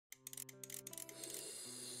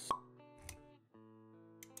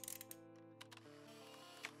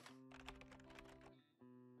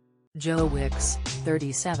Joe Wicks,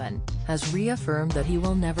 37, has reaffirmed that he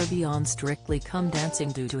will never be on Strictly Come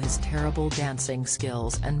Dancing due to his terrible dancing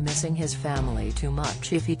skills and missing his family too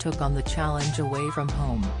much if he took on the challenge away from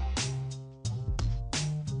home.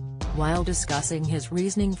 While discussing his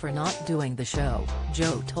reasoning for not doing the show,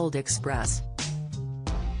 Joe told Express.co.uk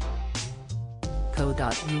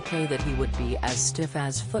that he would be as stiff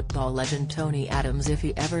as football legend Tony Adams if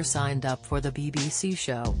he ever signed up for the BBC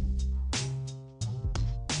show.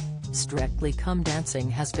 Strictly Come Dancing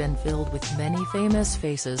has been filled with many famous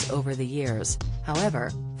faces over the years,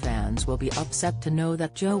 however, fans will be upset to know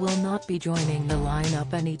that Joe will not be joining the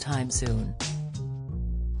lineup anytime soon.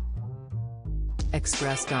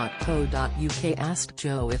 Express.co.uk asked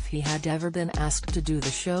Joe if he had ever been asked to do the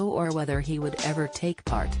show or whether he would ever take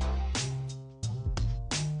part.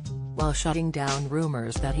 While shutting down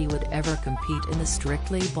rumors that he would ever compete in the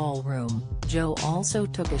Strictly Ballroom, Joe also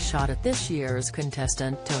took a shot at this year's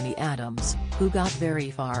contestant Tony Adams, who got very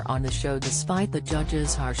far on the show despite the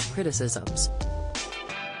judges' harsh criticisms.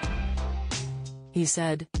 He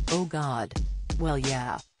said, "Oh God. Well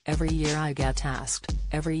yeah, every year I get asked,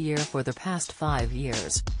 every year for the past 5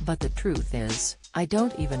 years, but the truth is, I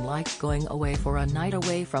don't even like going away for a night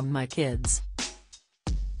away from my kids.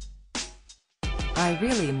 I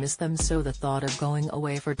really miss them, so the thought of going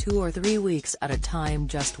away for 2 or 3 weeks at a time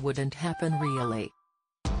just wouldn't happen really.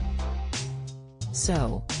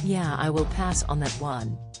 So, yeah, I will pass on that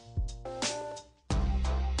one.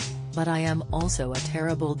 But I am also a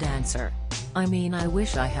terrible dancer. I mean, I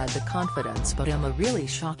wish I had the confidence, but I'm a really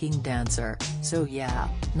shocking dancer, so yeah,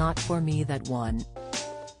 not for me that one."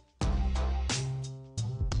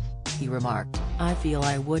 He remarked, "I feel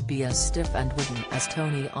I would be as stiff and wooden as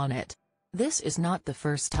Tony on it." This is not the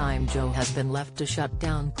first time Joe has been left to shut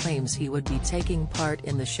down claims he would be taking part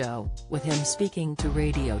in the show, with him speaking to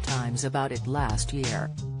Radio Times about it last year.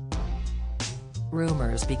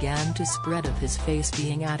 Rumors began to spread of his face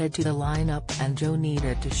being added to the lineup, and Joe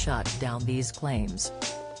needed to shut down these claims.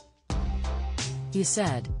 He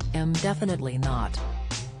said, definitely not.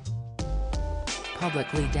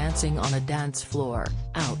 Publicly dancing on a dance floor,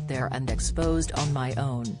 out there and exposed on my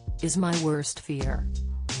own, is my worst fear.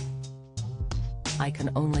 I can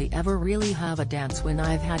only ever really have a dance when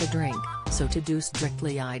I've had a drink, so to do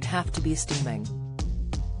Strictly I'd have to be steaming."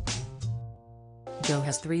 Joe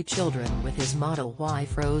has 3 children with his model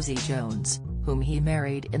wife Rosie Jones, whom he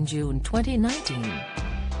married in June 2019.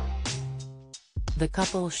 The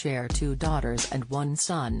couple share 2 daughters and 1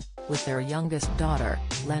 son, with their youngest daughter,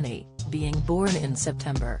 Lenny, being born in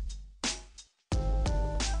September.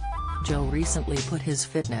 Joe recently put his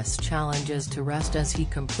fitness challenges to rest as he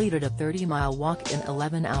completed a 30-mile walk in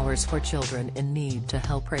 11 hours for children in need to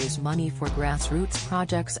help raise money for grassroots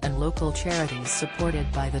projects and local charities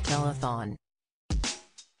supported by the telethon.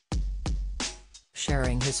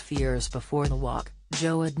 Sharing his fears before the walk,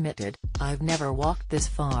 Joe admitted, "I've never walked this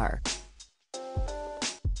far.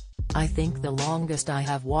 I think the longest I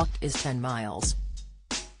have walked is 10 miles.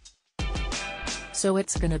 So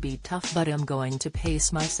it's gonna be tough, but I'm going to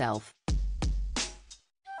pace myself.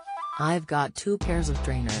 I've got 2 pairs of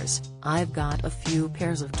trainers, I've got a few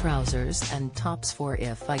pairs of trousers and tops for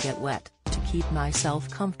if I get wet, to keep myself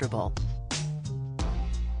comfortable.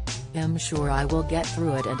 I'm sure I will get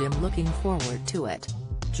through it and am looking forward to it."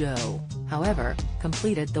 Joe, however,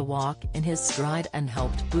 completed the walk in his stride and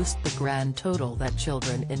helped boost the grand total that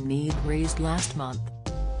Children in Need raised last month.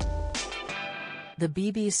 The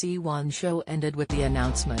BBC One show ended with the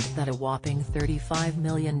announcement that a whopping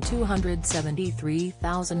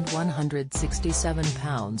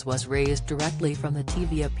 £35,273,167 was raised directly from the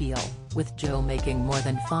TV appeal, with Joe making more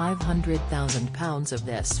than £500,000 of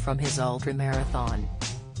this from his ultramarathon.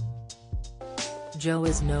 Joe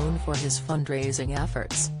is known for his fundraising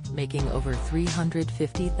efforts, making over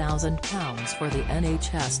 £350,000 for the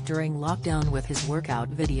NHS during lockdown with his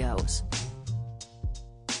workout videos.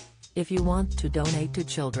 If you want to donate to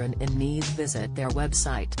Children in Need, visit their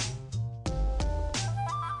website.